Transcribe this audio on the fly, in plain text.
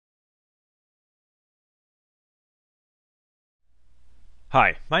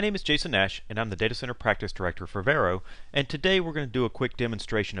Hi, my name is Jason Nash, and I'm the Data Center Practice Director for Vero, and today we're going to do a quick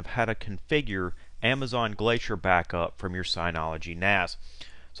demonstration of how to configure Amazon Glacier Backup from your Synology NAS.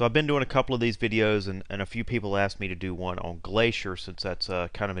 So I've been doing a couple of these videos, and a few people asked me to do one on Glacier since that's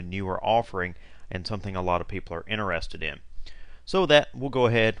kind of a newer offering and something a lot of people are interested in. So with that, we'll go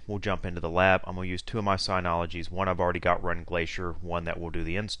ahead, we'll jump into the lab. I'm going to use two of my Synologies, one I've already got running Glacier, one that will do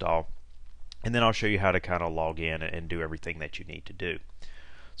the install. And then I'll show you how to kind of log in and do everything that you need to do.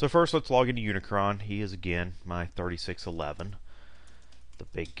 So first let's log into Unicron. He is again my 3611, the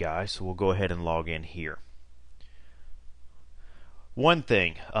big guy. So we'll go ahead and log in here. One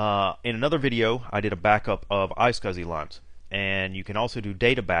thing, in another video I did a backup of iSCSI LUNs, and you can also do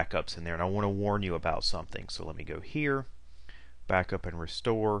data backups in there, and I want to warn you about something. So let me go here, backup and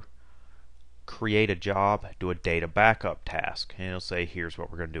restore, create a job, do a data backup task, and it'll say here's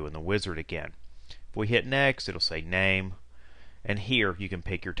what we're going to do in the wizard again. If we hit next, it'll say name, and here you can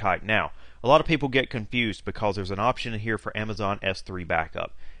pick your type. Now, a lot of people get confused because there's an option here for Amazon S3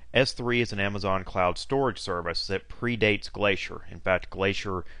 backup. S3 is an Amazon cloud storage service that predates Glacier. In fact,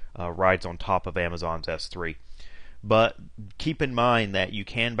 Glacier rides on top of Amazon's S3. But keep in mind that you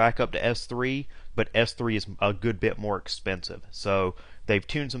can back up to S3, but S3 is a good bit more expensive. So they've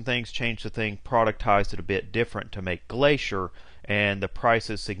tuned some things, changed the thing, productized it a bit different to make Glacier, and the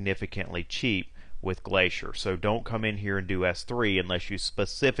price is significantly cheap with Glacier. So don't come in here and do S3 unless you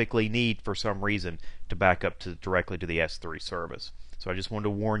specifically need, for some reason, to back up directly to the S3 service. So I just wanted to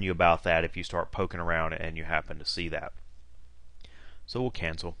warn you about that if you start poking around and you happen to see that. So we'll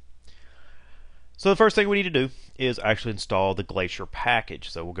cancel. So the first thing we need to do is actually install the Glacier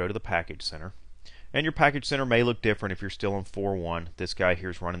package. So we'll go to the package center. And your package center may look different if you're still in 4.1. This guy here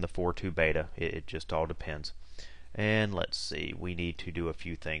is running the 4.2 beta. It just all depends. And let's see, we need to do a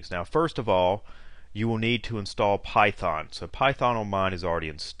few things. Now, first of all, you will need to install Python. So Python on mine is already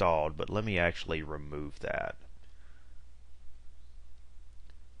installed, but let me actually remove that.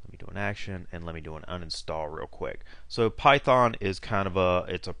 Let me do an action, and let me do an uninstall real quick. So Python is kind of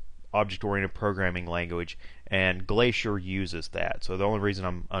it's a object-oriented programming language, and Glacier uses that. So the only reason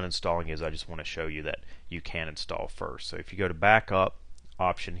I'm uninstalling is I just want to show you that you can install first. So if you go to backup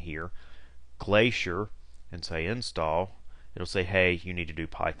option here, Glacier, and say install, it'll say, hey, you need to do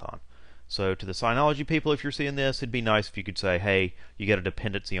Python. So to the Synology people, if you're seeing this, it'd be nice if you could say, hey, you got a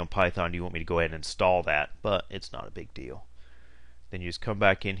dependency on Python, do you want me to go ahead and install that? But it's not a big deal. Then you just come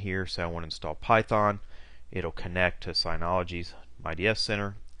back in here, say I want to install Python. It'll connect to Synology's IDS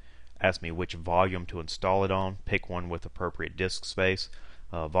Center, ask me which volume to install it on, pick one with appropriate disk space.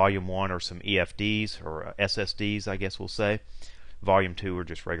 Volume 1 are some EFDs, or SSDs I guess we'll say. Volume 2 are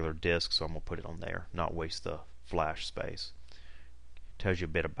just regular disks, so I'm going to put it on there, not waste the flash space. Tells you a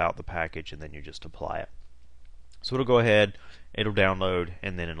bit about the package, and then you just apply it. So it'll go ahead, it'll download,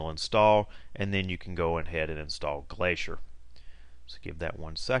 and then it'll install, and then you can go ahead and install Glacier. So give that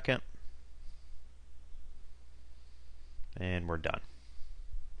 1 second, and we're done.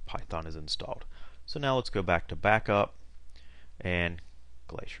 Python is installed. So now let's go back to backup and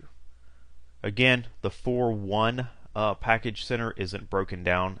Glacier. Again, the 4.1 package center isn't broken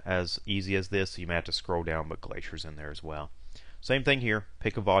down as easy as this, so you may have to scroll down, but Glacier's in there as well. Same thing here,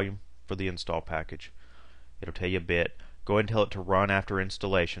 pick a volume for the install package. It'll tell you a bit. Go ahead and tell it to run after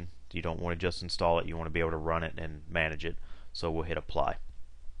installation. You don't want to just install it, you want to be able to run it and manage it. So we'll hit apply.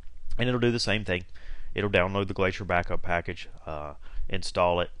 And it'll do the same thing. It'll download the Glacier backup package,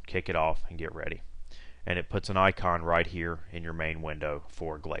 install it, kick it off, and get ready. And it puts an icon right here in your main window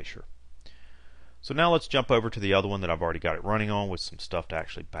for Glacier. So now let's jump over to the other one that I've already got it running on with some stuff to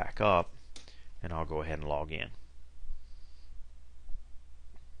actually back up. And I'll go ahead and log in.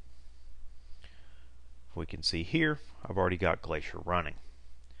 We can see here I've already got Glacier running,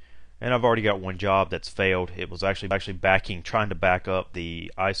 and I've already got one job that's failed. It was actually trying to back up the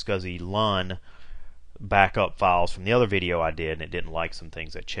iSCSI LUN backup files from the other video I did, and it didn't like some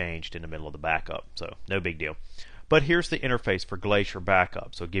things that changed in the middle of the backup, so no big deal. But here's the interface for Glacier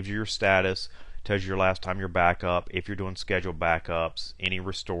backup. So it gives you your status, tells you your last time your backup, if you're doing scheduled backups, any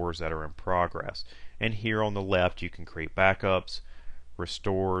restores that are in progress. And here on the left you can create backups,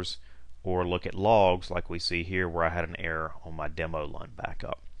 restores, or look at logs like we see here where I had an error on my demo LUN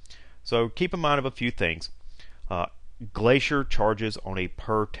backup. So keep in mind of a few things. Glacier charges on a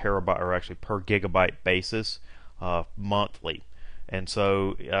per terabyte, or actually per gigabyte basis monthly. And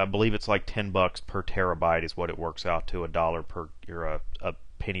so I believe it's like $10 per terabyte is what it works out to, $1 per, or a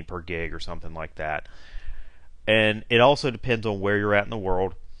penny per gig or something like that. And it also depends on where you're at in the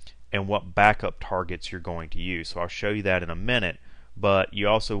world and what backup targets you're going to use. So I'll show you that in a minute. But you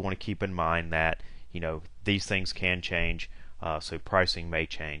also want to keep in mind that these things can change. So pricing may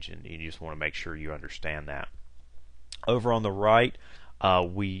change, and you just want to make sure you understand that. Over on the right,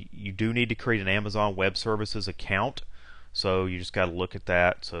 you do need to create an Amazon Web Services account. So you just got to look at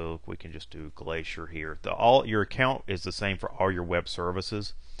that. So we can just do Glacier here. Your account is the same for all your web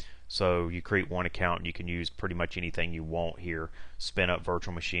services. So you create one account and you can use pretty much anything you want here. Spin up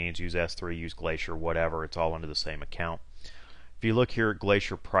virtual machines, use S3, use Glacier, whatever. It's all under the same account. If you look here at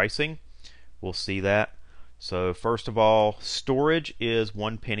Glacier Pricing, we'll see that. So first of all, storage is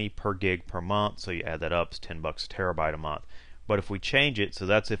 1 penny per gig per month. So you add that up, it's $10 a terabyte a month. But if we change it, so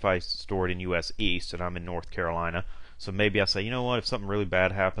that's if I store it in US East and I'm in North Carolina. So maybe I say, you know what, if something really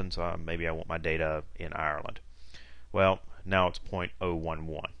bad happens, maybe I want my data in Ireland. Well, now it's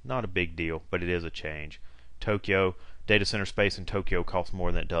 0.011. Not a big deal, but it is a change. Tokyo, data center space in Tokyo costs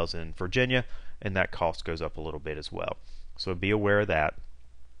more than it does in Virginia, and that cost goes up a little bit as well. So be aware of that.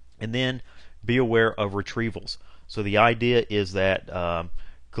 And then be aware of retrievals. So the idea is that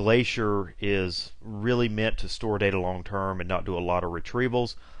Glacier is really meant to store data long term and not do a lot of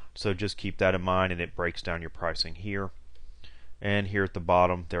retrievals. So just keep that in mind, and it breaks down your pricing here. And here at the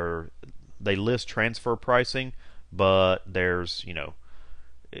bottom, they list transfer pricing, but there's,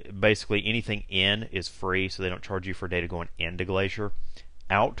 basically anything in is free, so they don't charge you for data going into Glacier.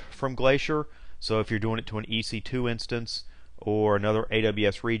 Out from Glacier, so if you're doing it to an EC2 instance or another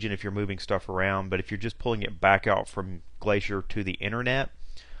AWS region, if you're moving stuff around, but if you're just pulling it back out from Glacier to the internet,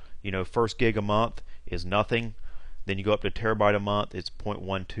 first gig a month is nothing. Then you go up to terabyte a month, it's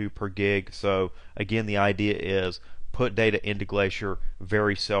 0.12 per gig. So again, the idea is put data into Glacier,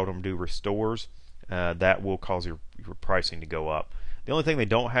 very seldom do restores. That will cause your pricing to go up. The only thing they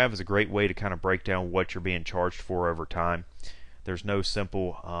don't have is a great way to kind of break down what you're being charged for over time. There's no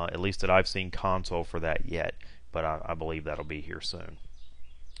simple, at least that I've seen, console for that yet, but I believe that'll be here soon.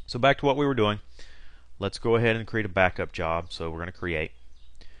 So back to what we were doing. Let's go ahead and create a backup job. So we're going to create.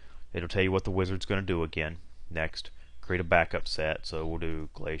 It'll tell you what the wizard's going to do again. Next, create a backup set. So we'll do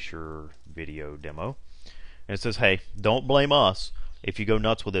Glacier video demo. And it says, hey, don't blame us if you go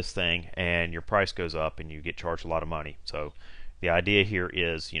nuts with this thing and your price goes up and you get charged a lot of money. So the idea here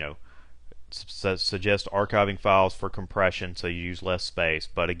is, suggest archiving files for compression so you use less space.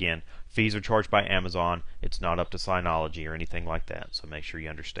 But again, fees are charged by Amazon. It's not up to Synology or anything like that. So make sure you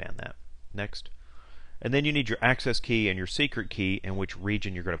understand that. Next. And then you need your access key and your secret key and which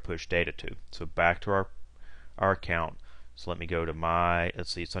region you're going to push data to. So back to our account. So let me go to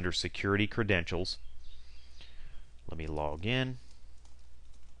let's see, it's under security credentials. Let me log in.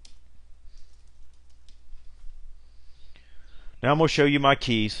 Now I'm going to show you my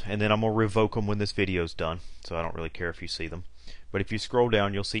keys, and then I'm going to revoke them when this video is done, so I don't really care if you see them. But if you scroll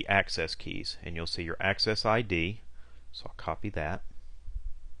down, you'll see access keys, and you'll see your access ID. So I'll copy that,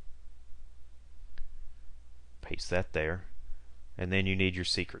 paste that there, and then you need your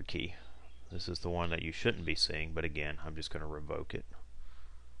secret key. This is the one that you shouldn't be seeing, but again, I'm just going to revoke it.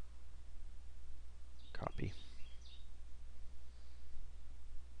 Copy.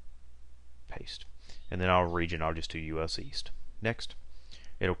 Paste. And then I'll just do US East. Next.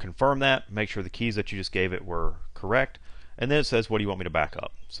 It'll confirm that, make sure the keys that you just gave it were correct, and then it says, what do you want me to back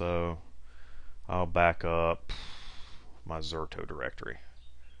up? So I'll back up my Zerto directory.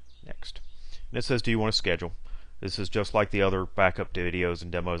 Next. And it says, do you want to schedule? This is just like the other backup videos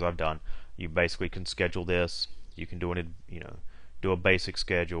and demos I've done. You basically can schedule this. You can do do a basic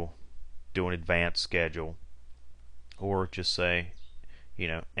schedule, do an advanced schedule, or just say,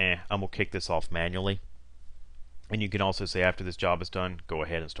 I'm gonna kick this off manually. And you can also say, after this job is done, go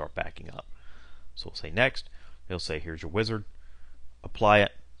ahead and start backing up. So we'll say next. It'll say, here's your wizard. Apply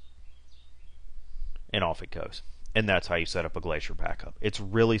it, and off it goes. And that's how you set up a Glacier backup. It's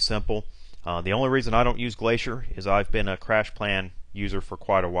really simple. The only reason I don't use Glacier is I've been a CrashPlan user for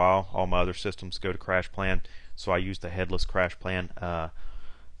quite a while. All my other systems go to CrashPlan, so I use the headless CrashPlan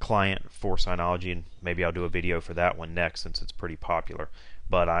client for Synology, and maybe I'll do a video for that one next since it's pretty popular.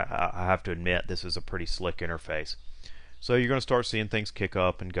 But I have to admit, this is a pretty slick interface. So you're going to start seeing things kick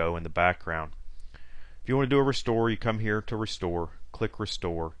up and go in the background. If you want to do a restore, you come here to restore, click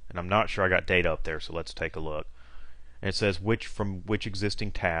restore, and I'm not sure I got data up there, so let's take a look. And it says from which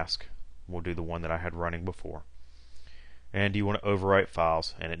existing task. We'll do the one that I had running before. And do you want to overwrite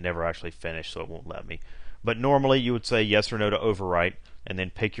files? And it never actually finished, so it won't let me. But normally you would say yes or no to overwrite, and then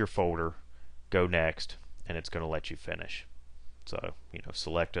pick your folder, go next, and it's going to let you finish. So,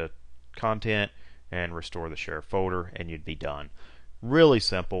 select a content and restore the share folder, and you'd be done. Really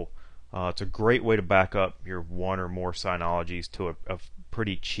simple. It's a great way to back up your one or more Synologies to a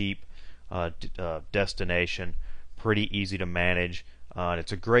pretty cheap destination, pretty easy to manage. And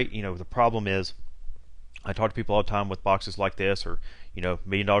it's a great, the problem is I talk to people all the time with boxes like this, or $1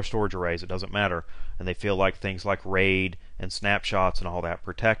 million storage arrays. It doesn't matter, and they feel like things like RAID and snapshots and all that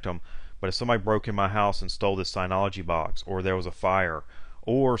protect them. But if somebody broke in my house and stole this Synology box, or there was a fire,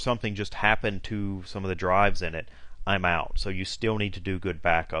 or something just happened to some of the drives in it, I'm out. So you still need to do good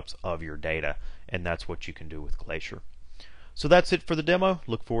backups of your data, and that's what you can do with Glacier. So that's it for the demo.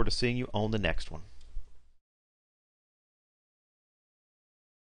 Look forward to seeing you on the next one.